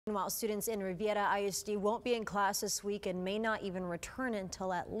While students in Riviera ISD won't be in class this week and may not even return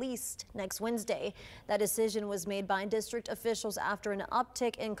until at least next Wednesday. That decision was made by district officials after an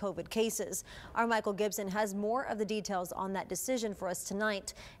uptick in COVID cases. Our Michael Gibson has more of the details on that decision for us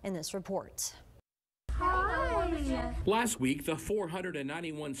tonight in this report. Hi. Last week, the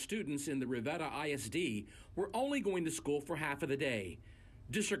 491 students in the Riviera ISD were only going to school for half of the day.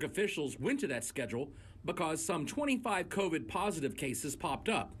 District officials went to that schedule because some 25 COVID positive cases popped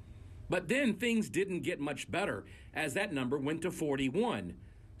up. But then things didn't get much better as that number went to 41.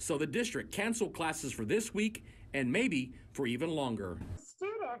 So the district canceled classes for this week and maybe for even longer.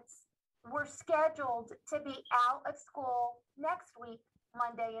 Students were scheduled to be out of school next week,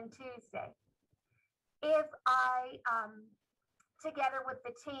 Monday and Tuesday. If I, together with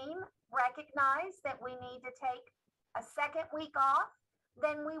the team, recognize that we need to take a second week off,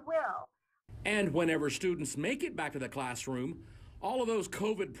 then we will. And whenever students make it back to the classroom, all of those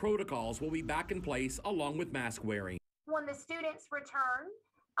COVID protocols will be back in place along with mask wearing. When the students return,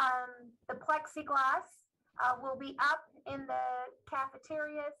 the plexiglass will be up in the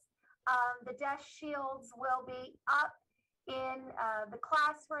cafeterias. The desk shields will be up in the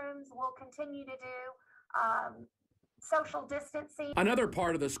classrooms. We'll continue to do social distancing. Another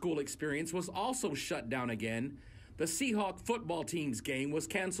part of the school experience was also shut down again. The Seahawk football team's game was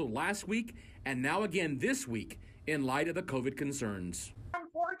canceled last week and now again this week in light of the COVID concerns.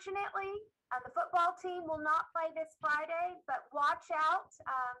 Unfortunately, the football team will not play this Friday, but watch out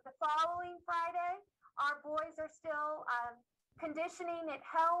the following Friday. Our boys are still conditioning at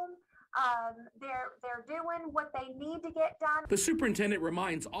home. They're doing what they need to get done. The superintendent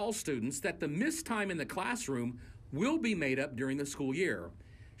reminds all students that the missed time in the classroom will be made up during the school year.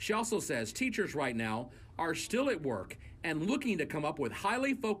 She also says teachers right now are still at work and looking to come up with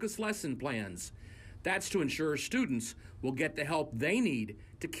highly focused lesson plans. That's to ensure students will get the help they need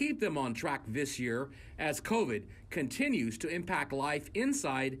to keep them on track this year as COVID continues to impact life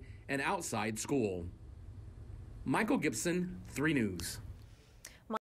inside and outside school. Michael Gibson, 3 News.